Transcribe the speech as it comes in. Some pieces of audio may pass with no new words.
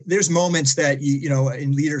there's moments that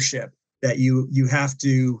in leadership that you have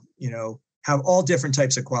to, have all different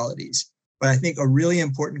types of qualities. But I think a really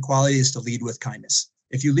important quality is to lead with kindness.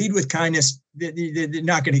 If you lead with kindness, they're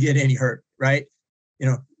not going to get any hurt, right?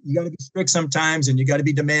 You got to be strict sometimes and you got to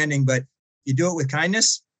be demanding, but you do it with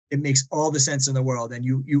kindness, it makes all the sense in the world. And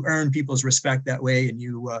you earn people's respect that way, and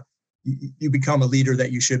you become a leader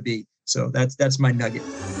that you should be. So that's my nugget.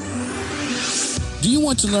 Do you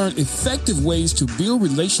want to learn effective ways to build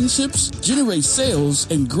relationships, generate sales,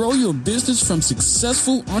 and grow your business from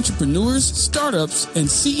successful entrepreneurs, startups, and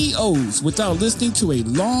CEOs without listening to a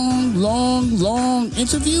long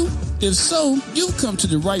interview? If so, you've come to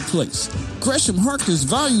the right place. Gresham Harkless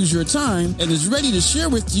values your time and is ready to share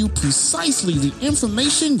with you precisely the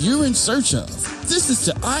information you're in search of. This is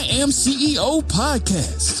the I Am CEO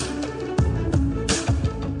podcast.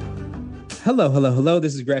 Hello.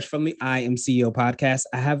 This is Gresh from the I Am CEO podcast.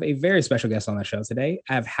 I have a very special guest on the show today.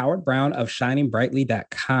 I have Howard Brown of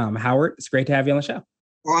ShiningBrightly.com. Howard, it's great to have you on the show.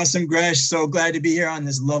 Awesome, Gresh. So glad to be here on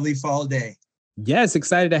this lovely fall day. Yes,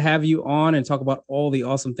 excited to have you on and talk about all the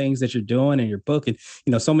awesome things that you're doing in your book, and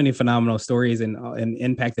so many phenomenal stories and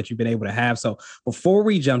impact that you've been able to have. So before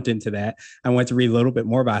we jumped into that, I want to read a little bit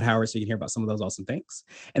more about Howard so you can hear about some of those awesome things.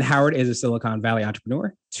 And Howard is a Silicon Valley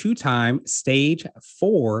entrepreneur, 2-time stage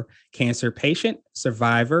 4 cancer patient,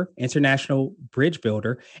 survivor, international bridge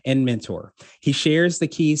builder, and mentor. He shares the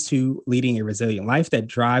keys to leading a resilient life that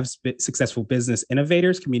drives successful business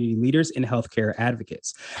innovators, community leaders, and healthcare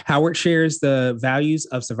advocates. Howard shares the values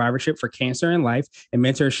of survivorship for cancer and life, and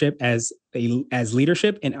mentorship as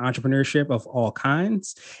leadership and entrepreneurship of all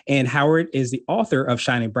kinds. And Howard is the author of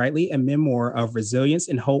Shining Brightly, a memoir of resilience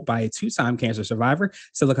and hope by a 2-time cancer survivor,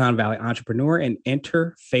 Silicon Valley entrepreneur, and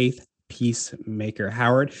interfaith peacemaker.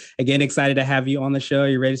 Howard, again, excited to have you on the show. Are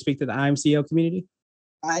you ready to speak to the I Am CEO community?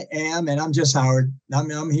 I am, and I'm just Howard.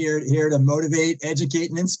 I'm here to motivate,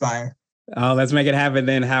 educate, and inspire. Oh, let's make it happen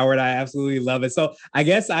then, Howard. I absolutely love it. So I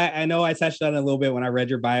guess I know I touched on it a little bit when I read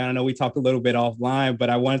your bio. I know we talked a little bit offline, but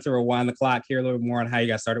I wanted to rewind the clock here a little bit more on how you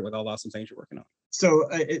got started with all the awesome things you're working on. So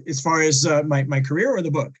as far as my career or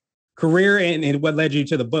the book? Career and what led you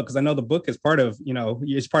to the book? Because I know the book is part of,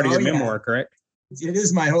 it's part of your memoir, correct? It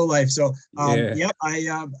is my whole life. So,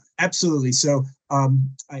 I absolutely. So,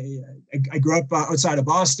 I grew up outside of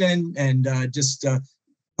Boston and just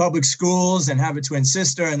public schools, and have a twin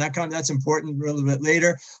sister, and that's important a little bit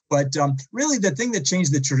later. But really, the thing that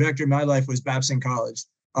changed the trajectory of my life was Babson College.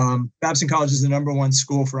 Babson College is the #1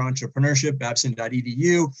 school for entrepreneurship,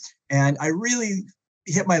 babson.edu, and I really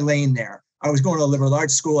hit my lane there. I was going to a liberal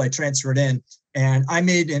arts school. I transferred in, and I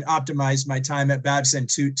made and optimized my time at Babson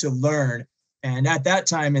to learn. And at that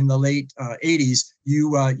time, in the late 80s,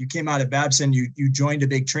 you came out of Babson, you joined a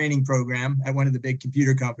big training program at one of the big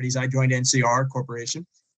computer companies. I joined NCR Corporation.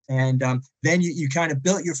 And then you kind of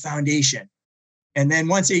built your foundation. And then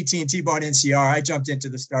once AT&T bought NCR, I jumped into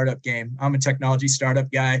the startup game. I'm a technology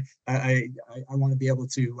startup guy. I want to be able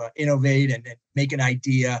to innovate and make an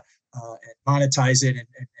idea and monetize it and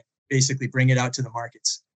basically bring it out to the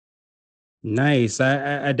markets. Nice.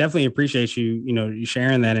 I definitely appreciate you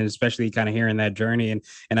sharing that, and especially kind of hearing that journey.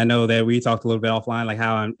 And I know that we talked a little bit offline, like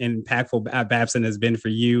how impactful Babson has been for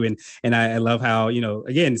you. And I love how,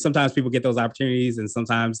 again, sometimes people get those opportunities and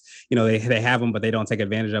sometimes, they have them, but they don't take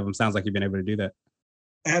advantage of them. Sounds like you've been able to do that.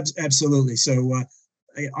 Absolutely. So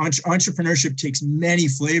entrepreneurship takes many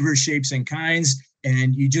flavors, shapes, and kinds.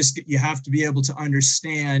 And you have to be able to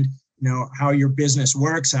understand how your business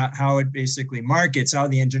works, how it basically markets, how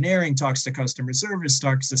the engineering talks to customer service,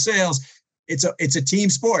 talks to sales. It's a team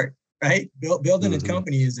sport, right? Building a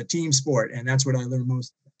company is a team sport. And that's what I learned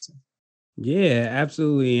most. Yeah,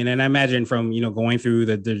 absolutely. And I imagine from, going through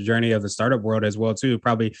the journey of the startup world as well, too,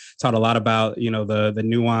 probably taught a lot about, the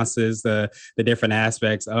nuances, the different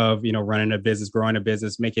aspects of, running a business, growing a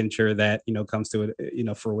business, making sure that, comes to,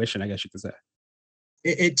 fruition, I guess you could say.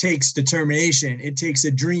 It takes determination. It takes a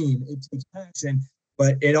dream. It takes passion,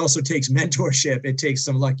 but it also takes mentorship. It takes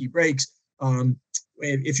some lucky breaks.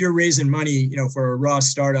 If you're raising money, for a raw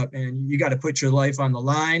startup, and you got to put your life on the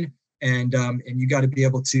line, and you got to be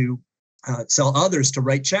able to sell others to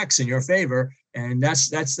write checks in your favor, and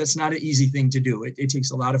that's not an easy thing to do. It takes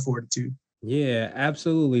a lot of fortitude. Yeah,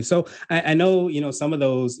 absolutely. So I know, some of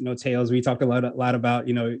those, tales we talked a lot about,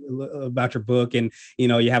 about your book, and,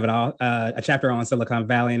 you have a chapter on Silicon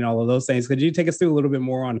Valley and all of those things. Could you take us through a little bit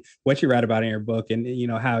more on what you write about in your book and,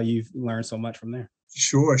 how you've learned so much from there?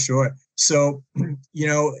 Sure. So, when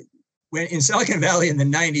in Silicon Valley in the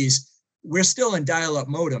 90s, we're still in dial-up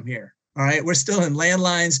modem here. All right. We're still in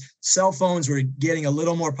landlines. Cell phones were getting a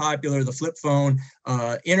little more popular. The flip phone,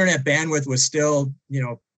 internet bandwidth was still,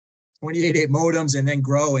 28.8 modems, and then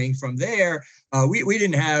growing from there. We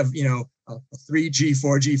didn't have, 3G,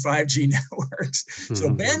 4G, 5G networks. So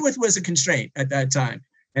bandwidth was a constraint at that time.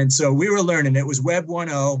 And so we were learning. It was Web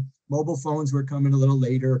 1.0. Mobile phones were coming a little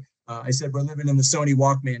later. I said, we're living in the Sony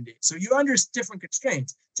Walkman days. So you under different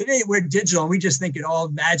constraints. Today, we're digital, and we just think it all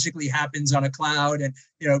magically happens on a cloud and,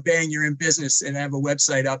 bang, you're in business and have a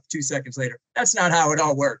website up 2 seconds later. That's not how it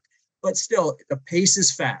all worked. But still, the pace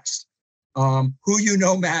is fast. Who you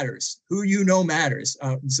know matters.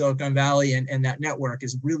 Silicon Valley and that network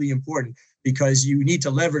is really important, because you need to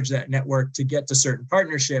leverage that network to get to certain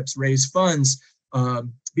partnerships, raise funds,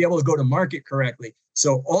 be able to go to market correctly.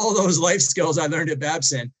 So all those life skills I learned at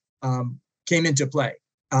Babson came into play.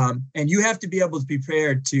 And you have to be able to be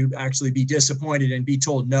prepared to actually be disappointed and be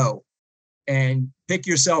told no, and pick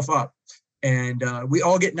yourself up. And we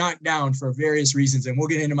all get knocked down for various reasons. And we'll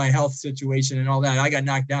get into my health situation and all that. I got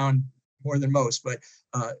knocked down more than most, but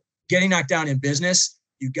getting knocked down in business,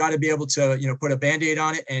 you got to be able to, put a Band-Aid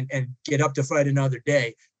on it and get up to fight another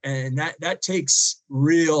day. And that takes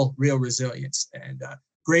real resilience and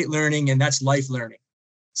great learning. And that's life learning.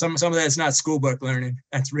 Some of that's not school book learning.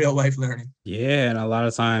 That's real life learning. Yeah. And a lot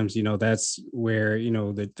of times, that's where,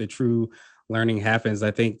 the true learning happens.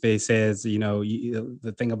 I think they says,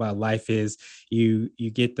 the thing about life is you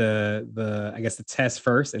get the I guess the test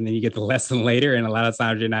first, and then you get the lesson later. And a lot of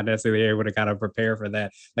times you're not necessarily able to kind of prepare for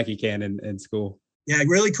that like you can in school. Yeah,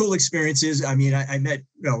 really cool experiences. I mean, I met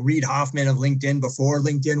Reid Hoffman of LinkedIn before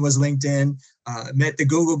LinkedIn was LinkedIn. Met the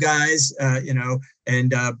Google guys, and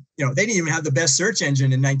they didn't even have the best search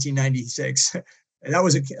engine in 1996. And that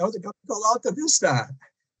was a company called Alta Vista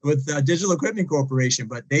with Digital Equipment Corporation,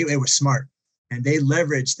 but they were smart and they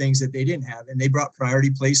leveraged things that they didn't have, and they brought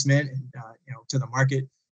priority placement and to the market.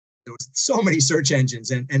 There was so many search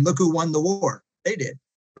engines, and look who won the war. They did,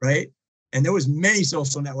 right? And there was many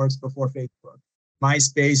social networks before Facebook.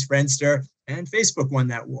 MySpace, Friendster, and Facebook won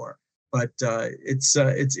that war. But it's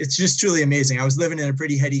just truly amazing. I was living in a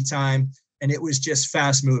pretty heady time, and it was just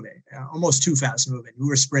fast moving, almost too fast moving. We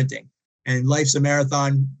were sprinting, and life's a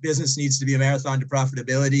marathon. Business needs to be a marathon to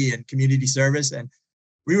profitability and community service, and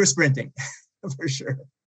we were sprinting for sure.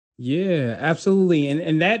 Yeah, absolutely.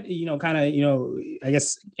 And that, kind of, I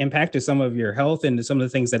guess impacted some of your health and some of the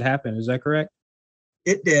things that happened. Is that correct?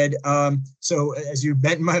 It did. So as you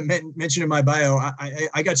mentioned in my bio,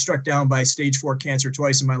 I got struck down by stage 4 cancer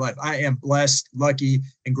twice in my life. I am blessed, lucky,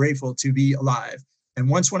 and grateful to be alive. And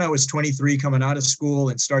once when I was 23, coming out of school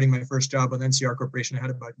and starting my first job with NCR Corporation, I had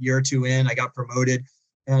about a year or two in, I got promoted,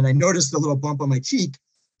 and I noticed a little bump on my cheek.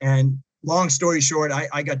 And long story short,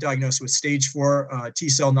 I got diagnosed with stage 4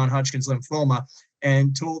 T-cell non-Hodgkin's lymphoma,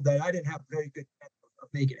 and told that I didn't have a very good chance of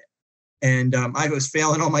making it. And I was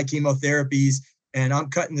failing all my chemotherapies. And I'm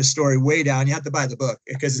cutting the story way down. You have to buy the book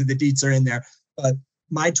because the deets are in there. But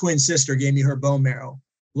my twin sister gave me her bone marrow.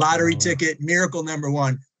 Lottery ticket, miracle number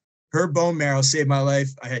 1. Her bone marrow saved my life.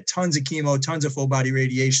 I had tons of chemo, tons of full body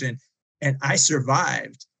radiation, and I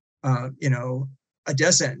survived, a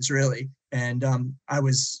death sentence really. And I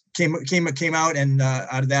came out and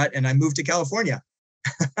out of that, and I moved to California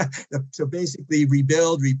to basically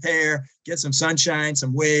rebuild, repair, get some sunshine,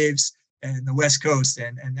 some waves, and the West Coast,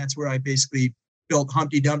 and that's where I basically built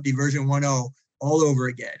Humpty Dumpty version 1.0 all over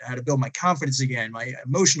again. I had to build my confidence again, my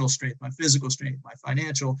emotional strength, my physical strength, my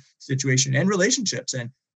financial situation, and relationships.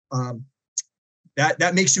 And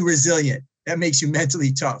that makes you resilient. That makes you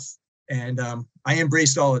mentally tough. And I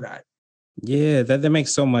embraced all of that. Yeah, that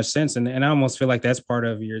makes so much sense. And I almost feel like that's part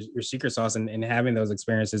of your secret sauce and having those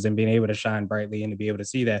experiences and being able to shine brightly and to be able to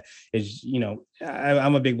see that is,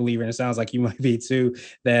 I'm a big believer, and it sounds like you might be too,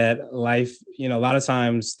 that life, a lot of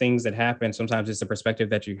times things that happen, sometimes it's the perspective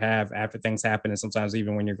that you have after things happen. And sometimes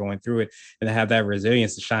even when you're going through it, and to have that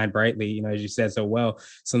resilience to shine brightly, as you said so well,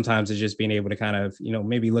 sometimes it's just being able to kind of,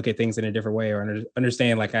 maybe look at things in a different way or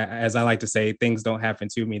understand, like, as I like to say, things don't happen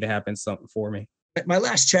to me, they happen something for me. My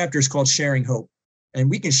last chapter is called Sharing Hope, and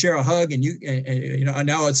we can share a hug, and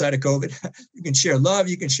now outside of COVID, you can share love,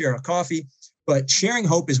 you can share a coffee, but sharing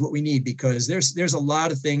hope is what we need, because there's a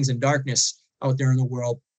lot of things in darkness out there in the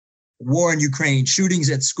world. War in Ukraine, shootings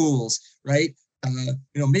at schools, right?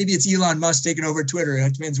 Maybe it's Elon Musk taking over Twitter.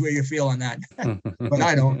 It depends where you feel on that, but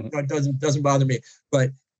I don't. It doesn't bother me. But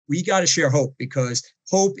we got to share hope, because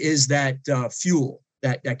hope is that fuel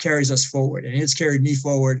that carries us forward, and it's carried me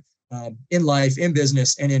forward. In life, in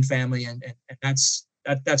business, and in family, and that's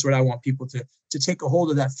what I want people to take a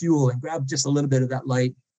hold of, that fuel, and grab just a little bit of that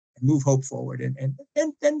light and move hope forward, and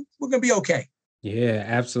then we're gonna be okay. Yeah,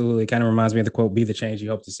 absolutely. Kind of reminds me of the quote, "Be the change you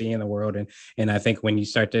hope to see in the world." And I think when you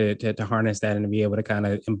start to harness that and to be able to kind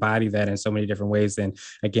of embody that in so many different ways, then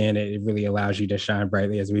again, it really allows you to shine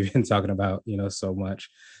brightly, as we've been talking about, so much.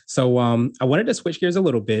 So I wanted to switch gears a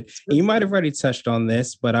little bit. And you might have already touched on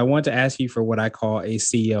this, but I want to ask you for what I call a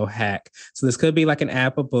CEO hack. So this could be like an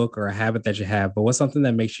app, a book, or a habit that you have, but what's something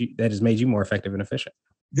that has made you more effective and efficient?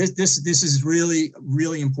 This is really,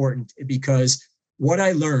 really important, because what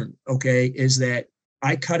I learned, okay, is that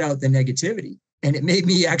I cut out the negativity, and it made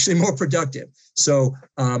me actually more productive. So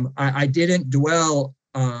I didn't dwell,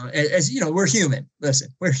 as you know, we're human. Listen,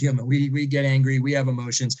 we're human. We get angry, we have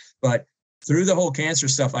emotions, but through the whole cancer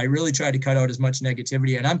stuff, I really tried to cut out as much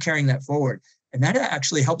negativity, and I'm carrying that forward. And that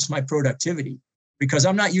actually helps my productivity, because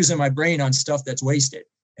I'm not using my brain on stuff that's wasted.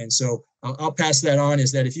 And so I'll pass that on,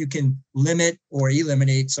 is that if you can limit or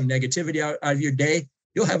eliminate some negativity out of your day,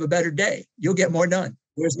 you'll have a better day. You'll get more done.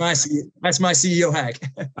 That's my CEO hack.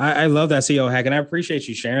 I love that CEO hack, and I appreciate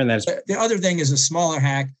you sharing that. The other thing is a smaller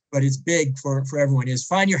hack, but it's big for everyone, is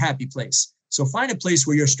find your happy place. So find a place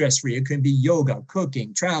where you're stress-free. It can be yoga,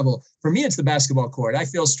 cooking, travel. For me, it's the basketball court. I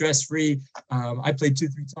feel stress-free. I play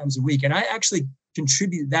 2-3 times a week, and I actually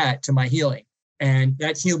contribute that to my healing. And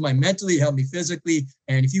that healed my mentally, helped me physically.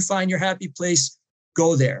 And if you find your happy place,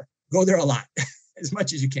 go there. Go there a lot, as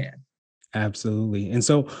much as you can. Absolutely. And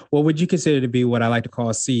so what would you consider to be what I like to call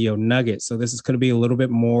a CEO nugget? So this is going to be a little bit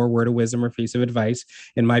more word of wisdom or piece of advice.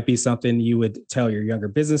 It might be something you would tell your younger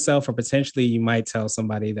business self, or potentially you might tell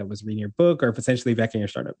somebody that was reading your book, or potentially back in your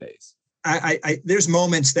startup days. There's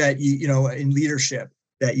moments that you know in leadership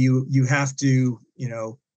that you have to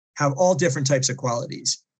have all different types of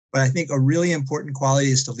qualities. But I think a really important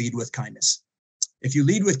quality is to lead with kindness. If you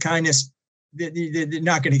lead with kindness, they're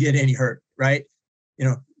not going to get any hurt, right?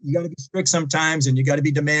 You got to be strict sometimes, and you got to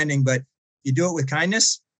be demanding, but you do it with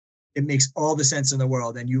kindness, it makes all the sense in the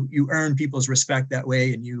world, and you earn people's respect that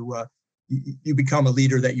way, and you become a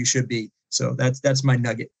leader that you should be. So that's my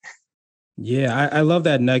nugget. Yeah, I love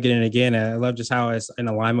that nugget. And again, I love just how it's in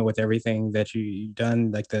alignment with everything that you've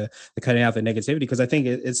done, like the cutting out the negativity, because I think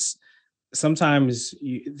it's sometimes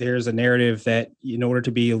there's a narrative that in order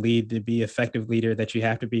to be a lead, to be effective leader, that you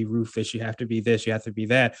have to be ruthless, you have to be this, you have to be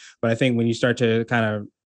that. But I think when you start to kind of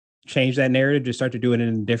change that narrative, to start to do it in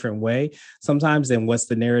a different way sometimes than what's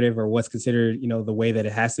the narrative or what's considered, the way that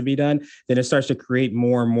it has to be done, then it starts to create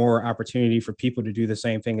more and more opportunity for people to do the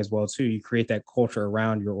same thing as well too. You create that culture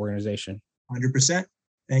around your organization. 100%.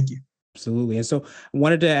 Thank you. Absolutely. And so I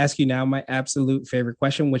wanted to ask you now my absolute favorite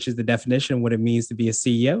question, which is the definition of what it means to be a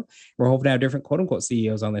CEO. We're hoping to have different quote unquote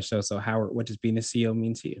CEOs on this show. So Howard, what does being a CEO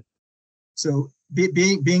mean to you? So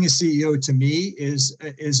being a CEO to me is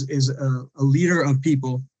a leader of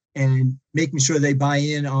people, and making sure they buy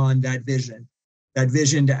in on that vision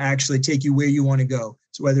to actually take you where you want to go.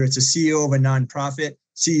 So whether it's a CEO of a nonprofit,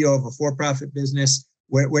 CEO of a for-profit business,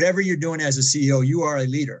 whatever you're doing as a CEO, you are a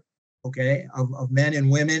leader, okay, of men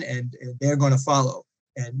and women, and they're going to follow,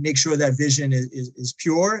 and make sure that vision is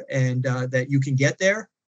pure, and that you can get there,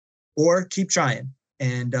 or keep trying.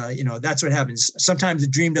 And, that's what happens. Sometimes the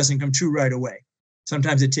dream doesn't come true right away.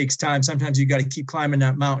 Sometimes it takes time. Sometimes you got to keep climbing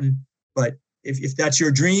that mountain. But if that's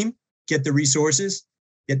your dream, get the resources,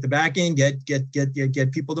 get the backing,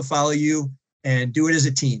 get people to follow you, and do it as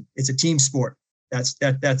a team. It's a team sport. That's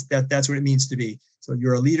what it means to be. So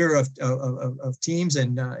you're a leader of teams,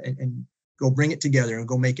 and go bring it together and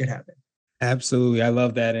go make it happen. Absolutely. I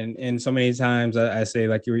love that. And so many times I say,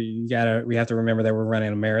 like, we have to remember that we're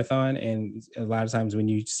running a marathon. And a lot of times when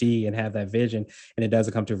you see and have that vision and it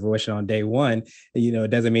doesn't come to fruition on day one, it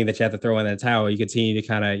doesn't mean that you have to throw in the towel. You continue to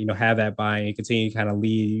kind of, have that buy-in, you continue to kind of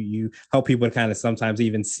lead, you help people to kind of sometimes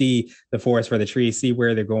even see the forest for the trees, see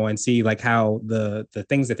where they're going, see like how the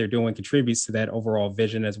things that they're doing contributes to that overall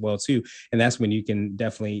vision as well too. And that's when you can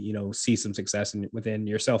definitely, see some success within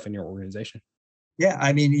yourself and your organization. Yeah,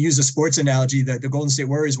 I mean, use a sports analogy. The Golden State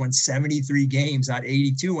Warriors won 73 games out of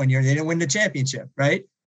 82 one year. They didn't win the championship, right?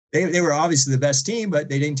 They were obviously the best team, but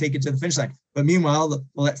they didn't take it to the finish line. But meanwhile,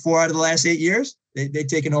 4 out of the last 8 years, they've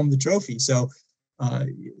taken home the trophy. So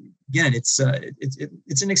again, it's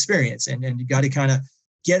an experience, and you got to kind of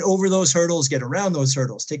get over those hurdles, get around those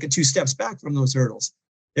hurdles, take 2 steps back from those hurdles.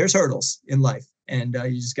 There's hurdles in life, and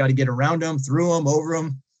you just got to get around them, through them, over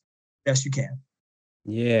them, best you can.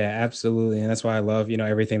 Yeah, absolutely. And that's why I love,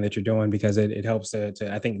 everything that you're doing, because it helps to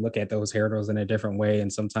I think, look at those hurdles in a different way,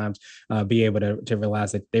 and sometimes be able to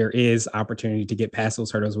realize that there is opportunity to get past those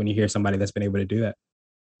hurdles when you hear somebody that's been able to do that.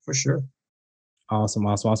 For sure. Awesome.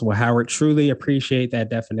 Well, Howard, truly appreciate that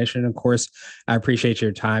definition. Of course, I appreciate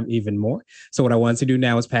your time even more. So what I want to do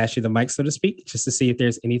now is pass you the mic, so to speak, just to see if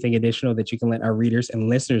there's anything additional that you can let our readers and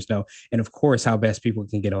listeners know. And of course, how best people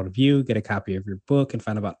can get hold of you, get a copy of your book, and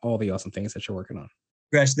find out about all the awesome things that you're working on.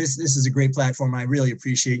 Gresh, this is a great platform. I really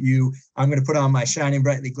appreciate you. I'm going to put on my shining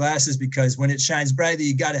brightly glasses, because when it shines brightly,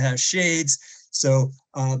 you got to have shades. So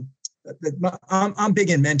I'm big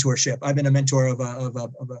in mentorship. I've been a mentor of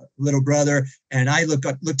a little brother, and I look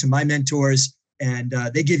to my mentors, and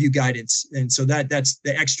they give you guidance. And so that's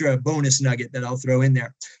the extra bonus nugget that I'll throw in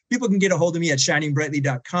there. People can get a hold of me at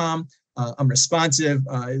shiningbrightly.com. I'm responsive.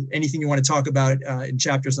 Anything you want to talk about in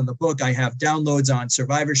chapters on the book, I have downloads on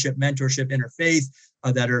survivorship, mentorship, interfaith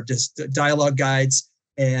that are just dialogue guides.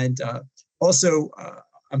 And also,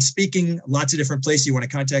 I'm speaking lots of different places. You want to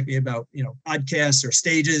contact me about, podcasts or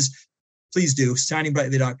stages, please do.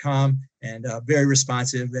 shiningbrightly.com, and very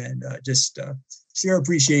responsive, and just share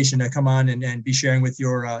appreciation to come on and be sharing with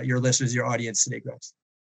your listeners, your audience today, Grace.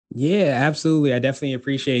 Yeah, absolutely. I definitely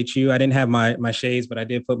appreciate you. I didn't have my shades, but I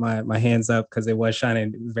did put my hands up because it was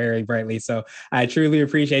shining very brightly. So I truly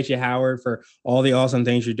appreciate you, Howard, for all the awesome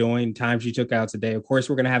things you're doing, times you took out today. Of course,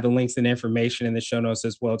 we're going to have the links and information in the show notes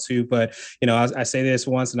as well, too. But, I say this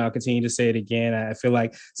once and I'll continue to say it again. I feel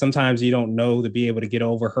like sometimes you don't know to be able to get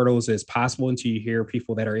over hurdles as possible until you hear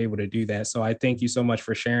people that are able to do that. So I thank you so much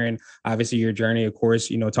for sharing, obviously, your journey, of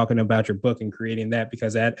course, talking about your book and creating that,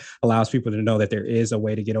 because that allows people to know that there is a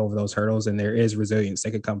way to get over those hurdles, and there is resilience that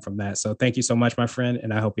could come from that. So thank you so much, my friend,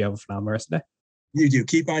 and I hope you have a phenomenal rest of the day. You do.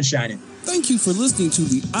 Keep on shining. Thank you for listening to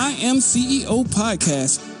the I Am CEO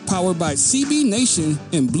podcast, powered by CB Nation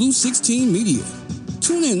and Blue 16 Media.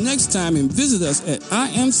 Tune in next time and visit us at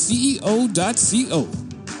imceo.co.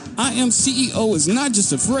 I Am CEO is not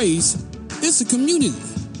just a phrase, it's a community.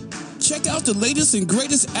 Check out the latest and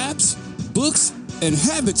greatest apps, books, and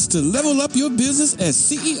habits to level up your business at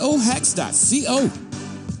ceohacks.co.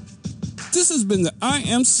 This has been the I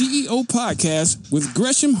Am CEO podcast with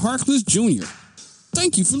Gresham Harkless Jr.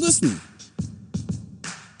 Thank you for listening.